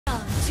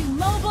to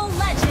Mobile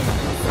Legends!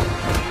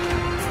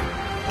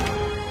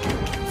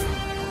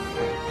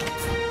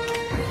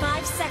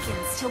 5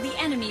 seconds till the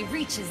enemy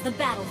reaches the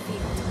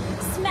battlefield.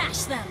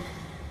 Smash them!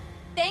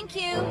 Thank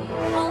you!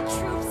 All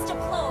troops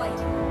deployed!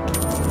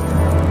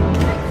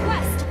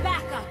 Request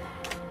backup!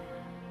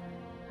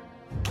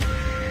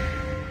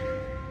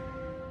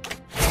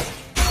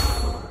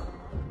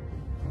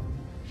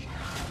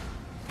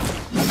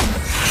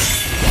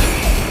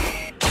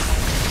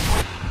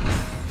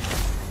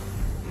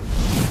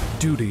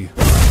 Duty,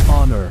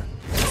 honor,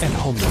 and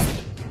homeland.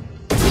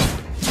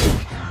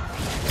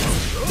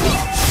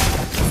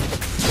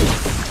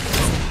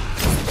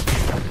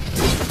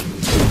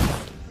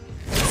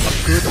 A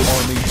good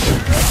army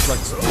should be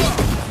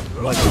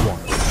flexible, like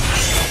water.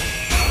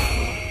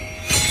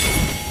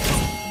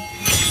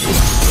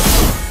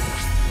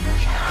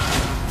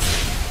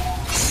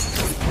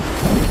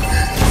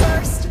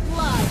 First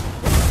blood!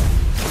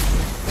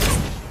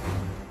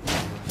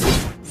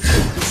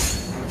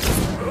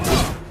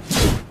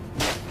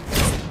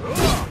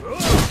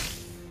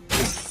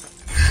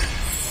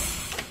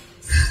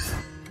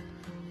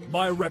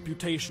 My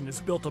reputation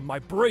is built on my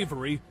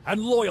bravery and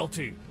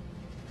loyalty.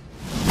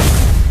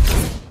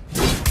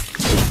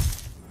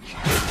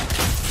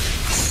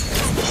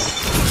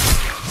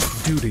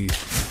 Duty,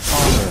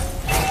 honor,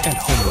 and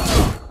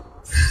homeland.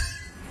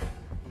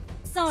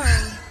 Sorry.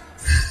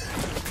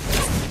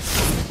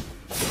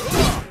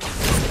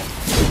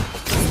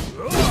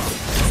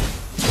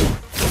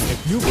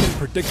 If you can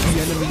predict the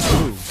enemy's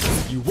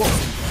moves, you won't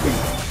be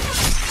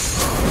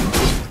defeated.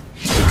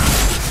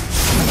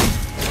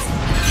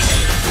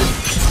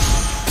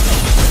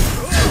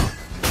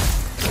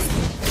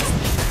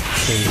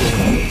 Stay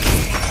loyal.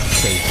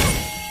 Stay home.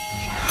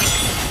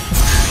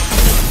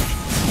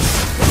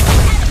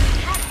 Enemy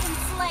has been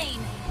slain!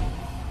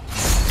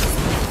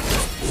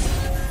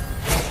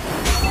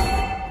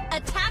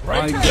 Attack the I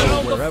turret!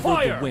 go wherever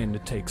the wind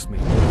takes me.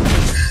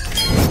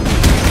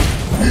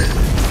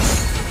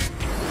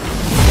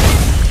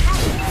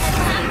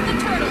 Attack the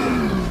turtle!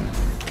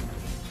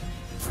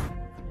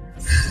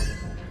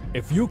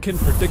 If you can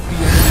predict the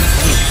enemy's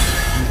moves,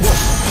 you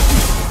won't.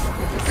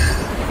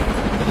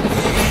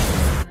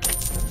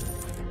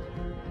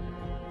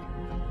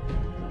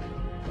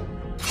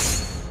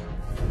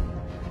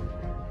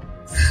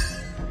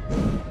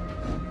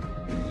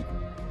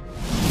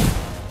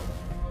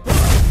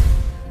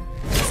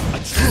 A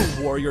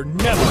true warrior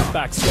never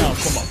backs down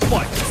from a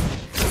fight.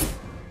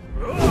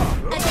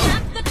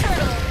 Attack the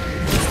turtle!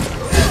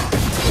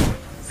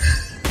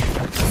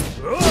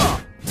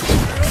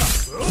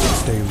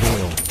 Stay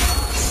loyal.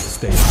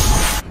 Stay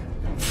home.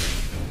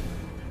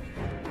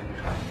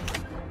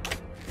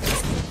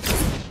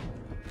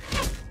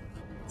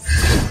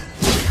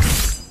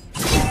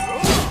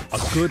 A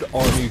good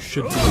army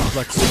should be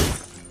flexible,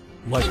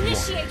 like water.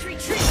 Initiate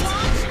retreat!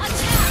 Launch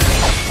attack!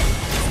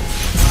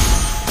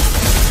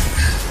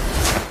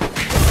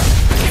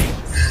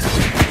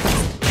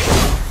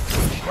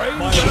 Rain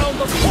down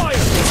the fire!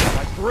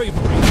 My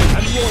bravery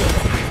and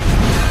loyalty.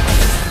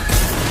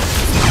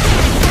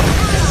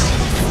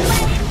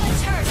 Flame the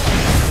turtle!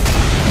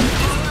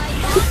 Ally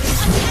launch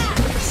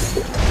attack!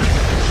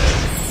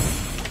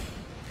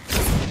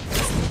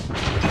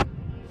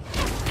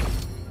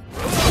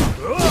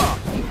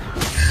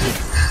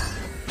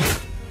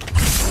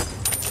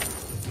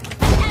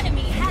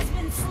 Enemy has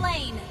been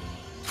slain!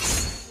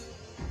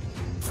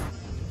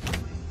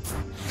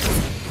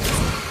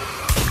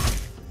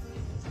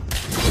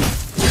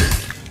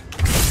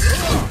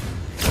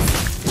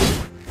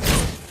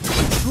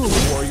 A true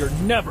warrior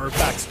never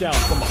backs down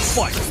from a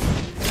fight.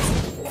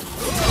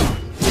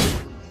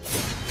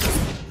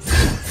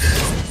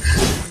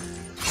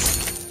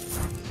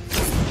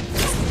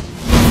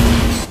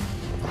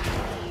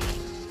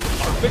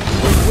 Our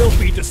victory will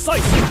be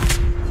decisive.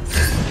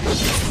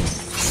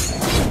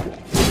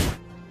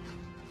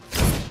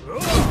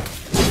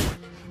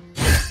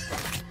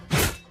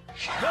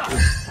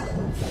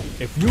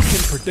 If you can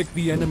predict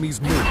the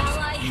enemy's moves,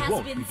 Ally you has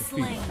won't be been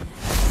defeated. slain.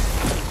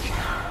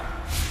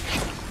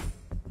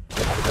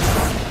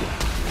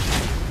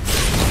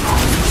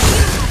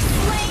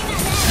 Slain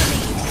an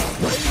enemy!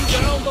 Rain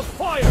down the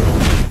fire!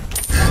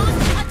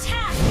 Launch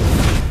attack!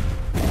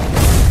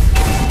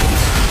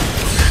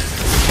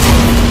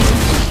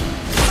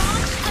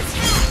 Launch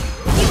attack!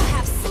 You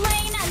have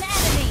slain an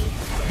enemy!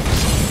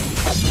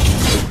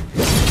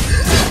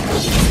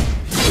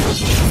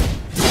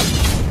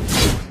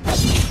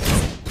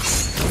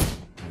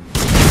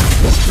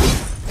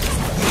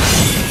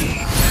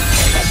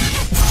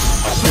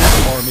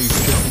 Army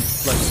should be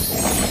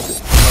flexible,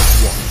 like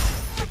water.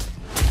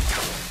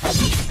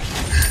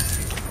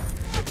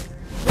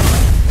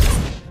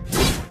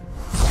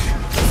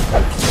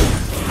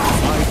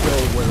 I go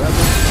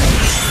wherever.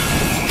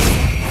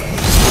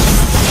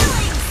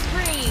 Killing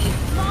spree!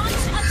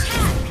 Launch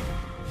attack!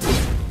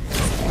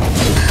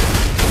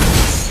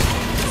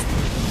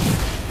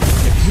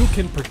 If you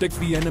can predict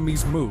the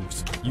enemy's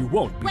moves, you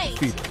won't be Wait.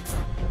 defeated.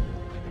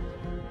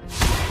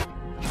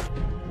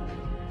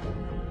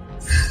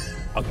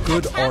 A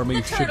good Attack army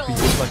the should be turtle.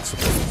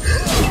 flexible.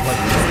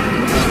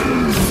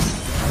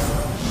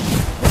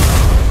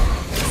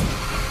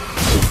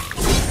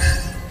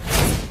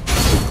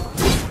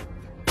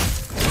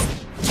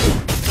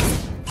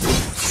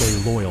 Stay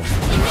loyal.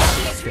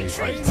 Stay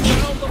right.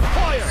 Down the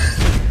fire!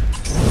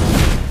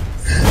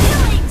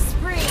 Killing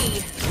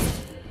spree.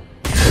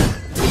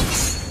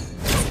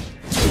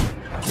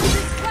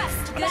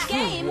 Request good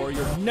game.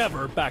 Warrior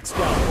never backs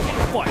down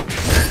from a fight.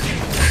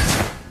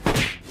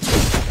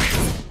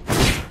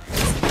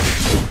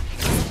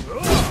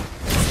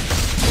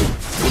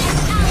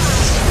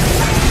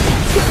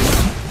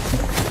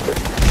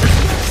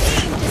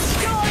 Team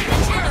destroyed.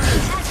 An enemy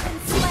has been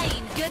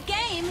slain. Good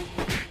game.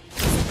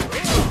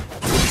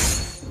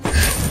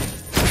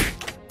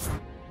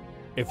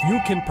 If you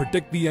can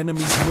predict the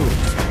enemy's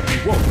moves, you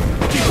won't.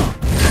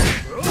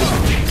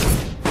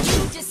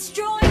 You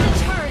destroyed the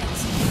turret.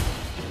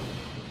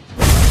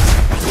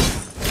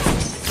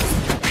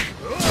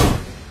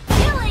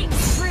 Killing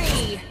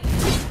spree.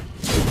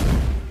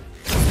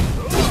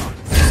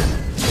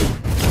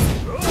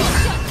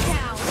 Shut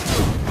down.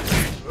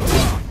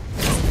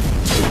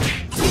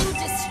 You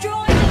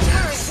destroyed the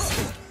turret.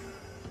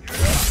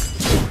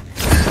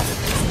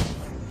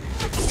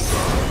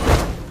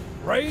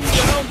 Rain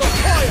down the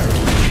fire!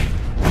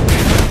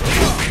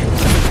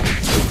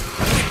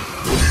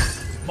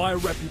 My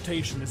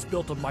reputation is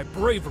built on my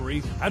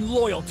bravery and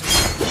loyalty.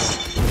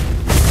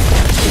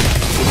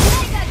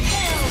 Mega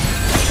kill.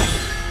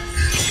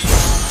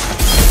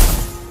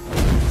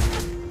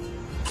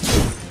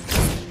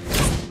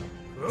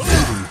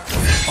 Duty,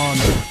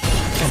 honor,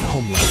 and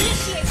homeland.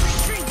 Initiate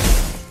retreat.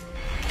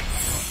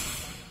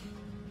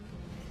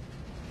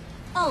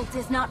 Ult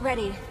is not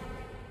ready.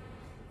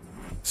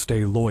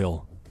 Stay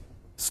loyal.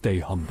 Stay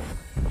humble.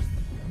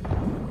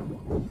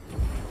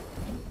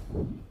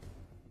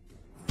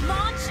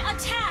 Launch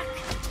attack.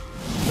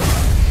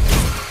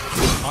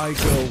 I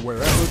go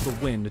wherever the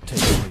wind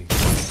takes me.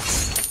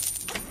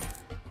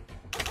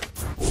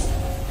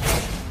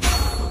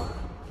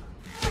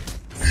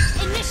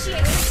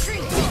 Initiate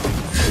retreat.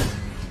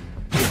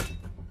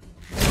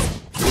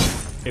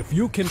 If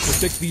you can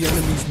predict the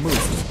enemy's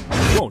moves,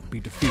 you won't be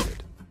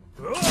defeated.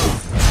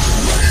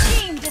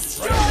 Team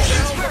destroy the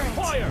turret.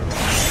 Fire!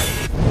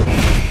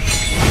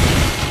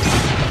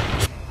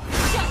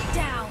 Shut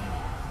down.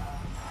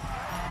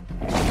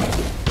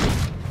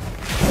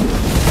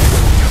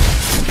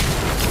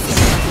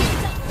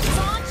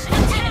 Launch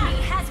attack.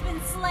 Enemy has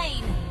been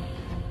slain.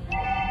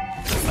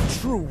 A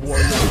true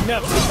warrior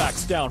never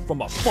backs down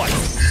from a fight.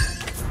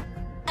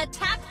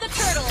 Attack the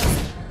turtle.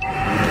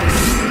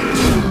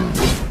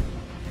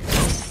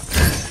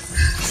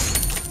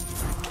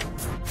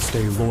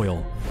 Stay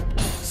loyal.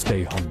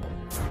 Stay humble.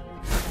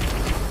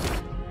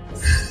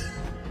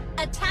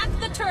 Attack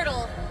the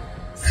turtle.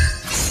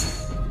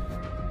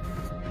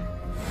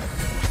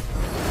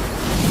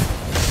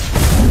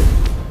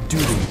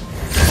 Duty,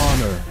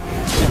 honor,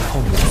 and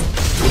homeland.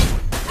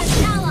 An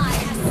ally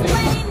has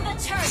slain the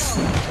turtle.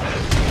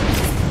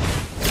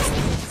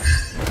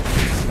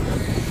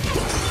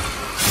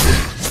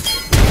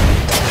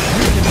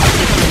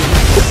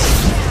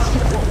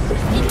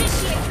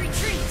 Initiate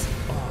retreat.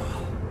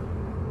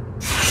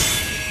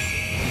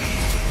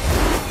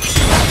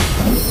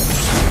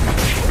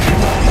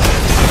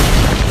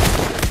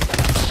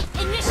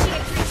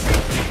 Initiate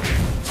retreat.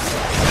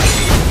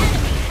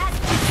 Enemy has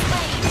been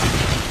slain.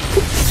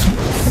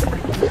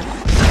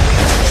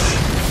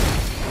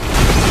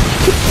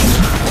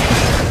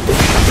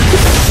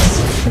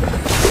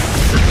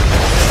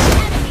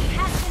 Enemy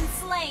has been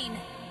slain.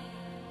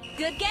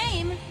 Good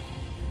game.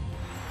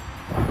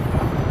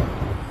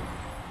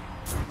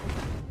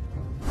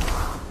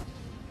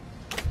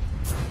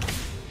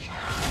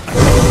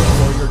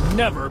 Warrior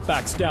never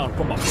backs down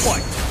from a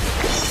fight.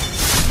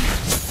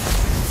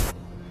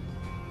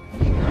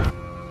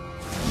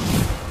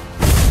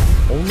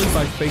 Only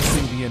by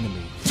facing the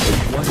enemy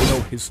can one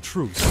know his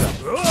true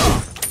self.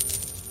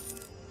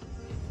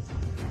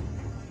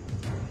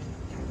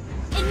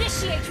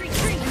 Initiate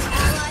retreat.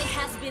 Ally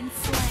has been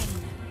slain.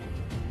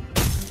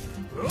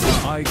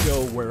 I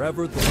go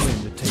wherever the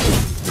wind takes me.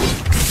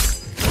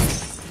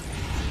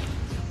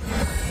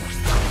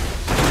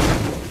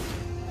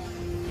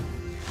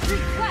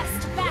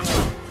 Request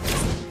backup.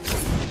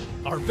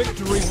 Our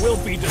victory will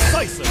be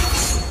decisive.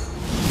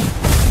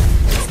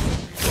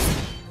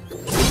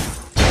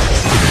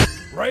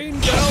 Rain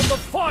down the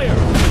fire!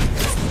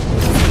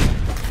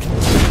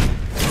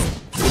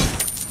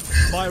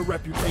 My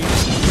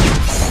reputation,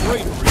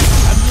 bravery,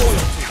 and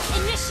loyalty.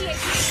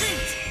 Initiate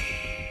retreat.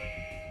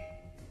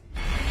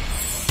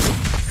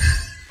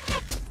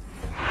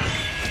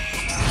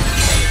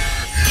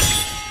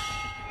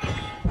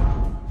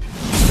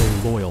 Stay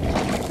loyal.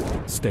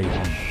 Stay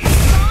humble.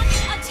 Launch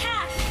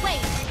attack.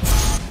 Wait.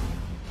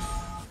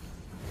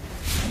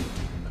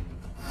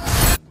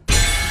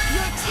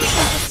 Your team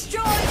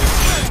destroyed the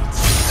turret.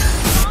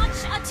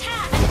 Launch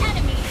attack. An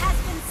enemy has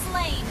been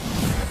slain.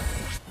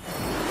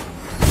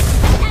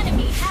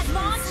 Enemy has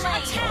launched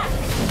attack.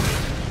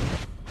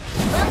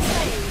 Well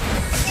played.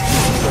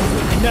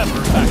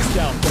 never backs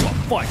down from a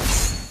fight.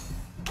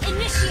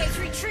 Initiate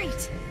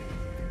retreat.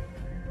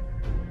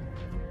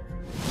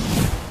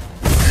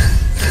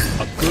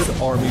 A good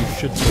army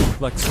should be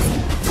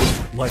flexible,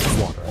 like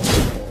water.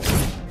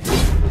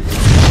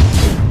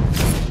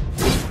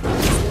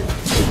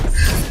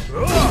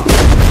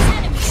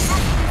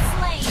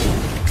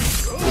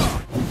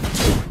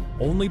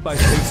 Only by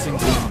facing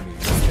the enemy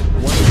can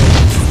one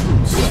know his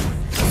true self.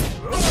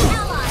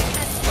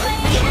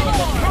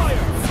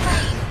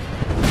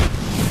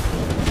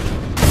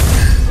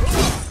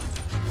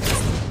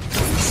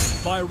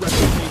 My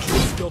reputation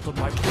is built on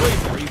my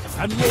bravery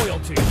and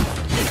loyalty.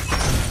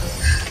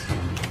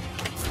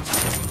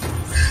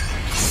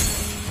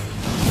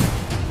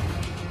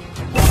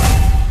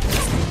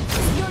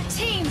 Your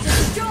team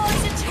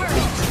destroyed a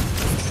turret.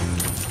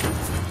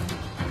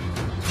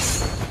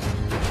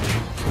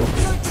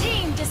 Your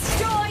team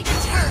destroyed a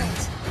turret.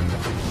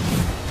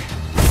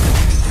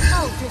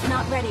 Ult is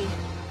not ready.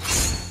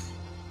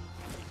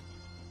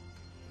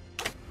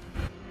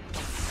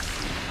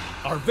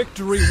 Our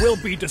victory will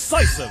be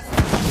decisive.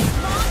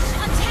 Launch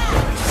attack.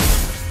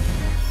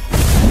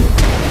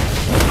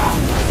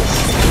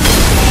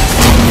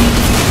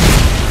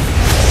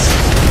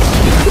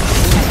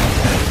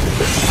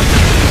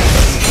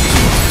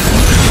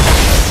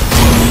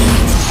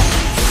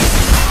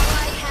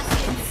 Ally has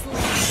been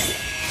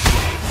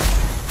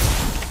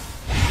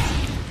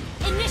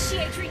slain.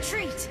 Initiate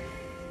retreat.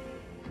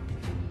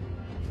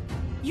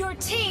 Your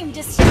team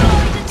destroyed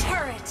a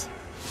turret.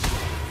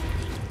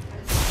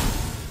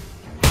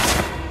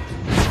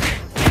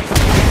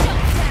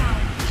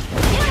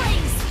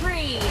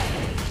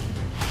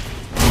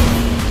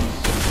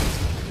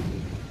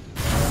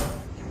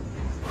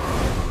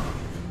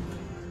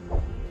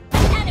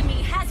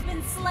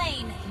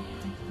 Slain.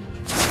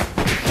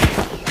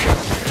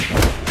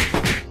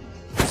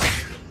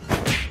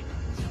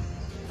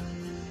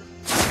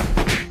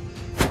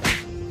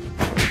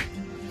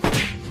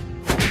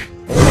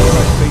 Only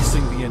by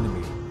facing the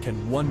enemy can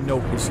one know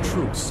his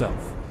true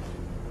self.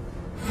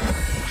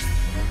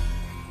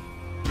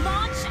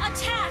 Launch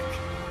attack.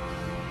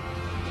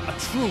 A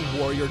true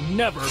warrior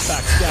never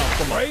backs down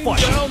from a fight.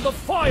 Rain down the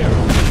fire!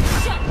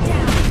 Shut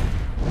down.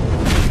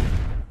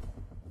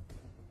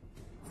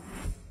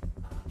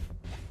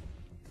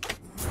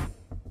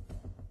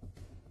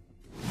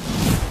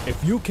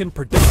 If you can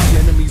predict the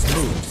enemy's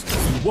moves,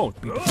 you won't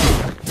be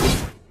defeated.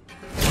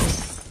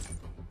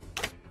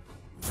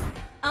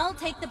 I'll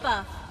take the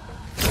buff.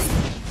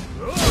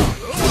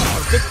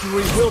 Our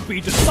victory will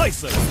be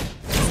decisive.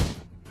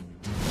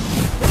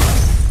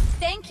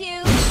 Thank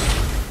you.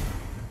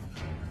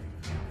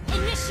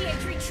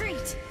 Initiate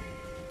retreat.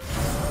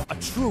 A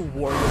true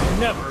warrior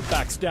never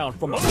backs down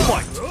from a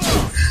fight.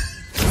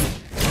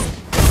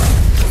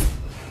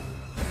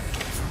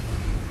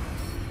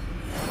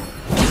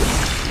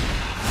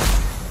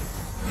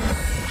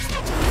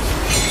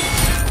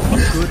 A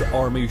good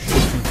army should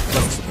be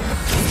flexible,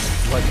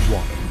 like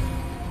water.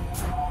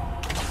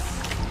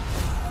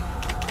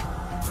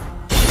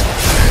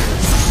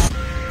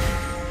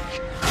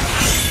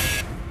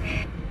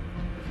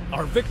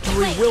 Our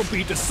victory will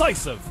be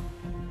decisive.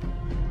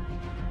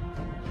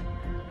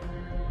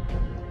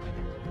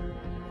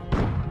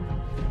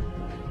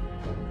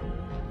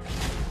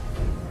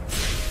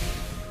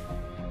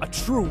 A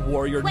true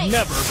warrior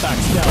never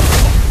backs down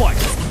from a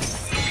fight.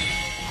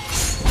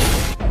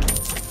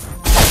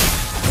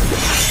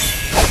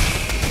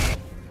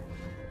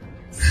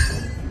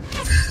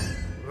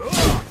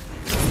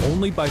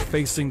 Only by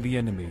facing the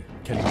enemy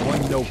can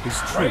one know his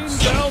true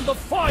self. Rain down the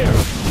fire!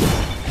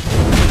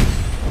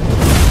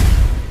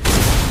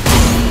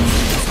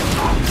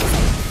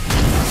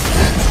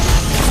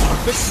 Our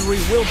victory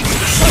will be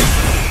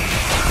decisive.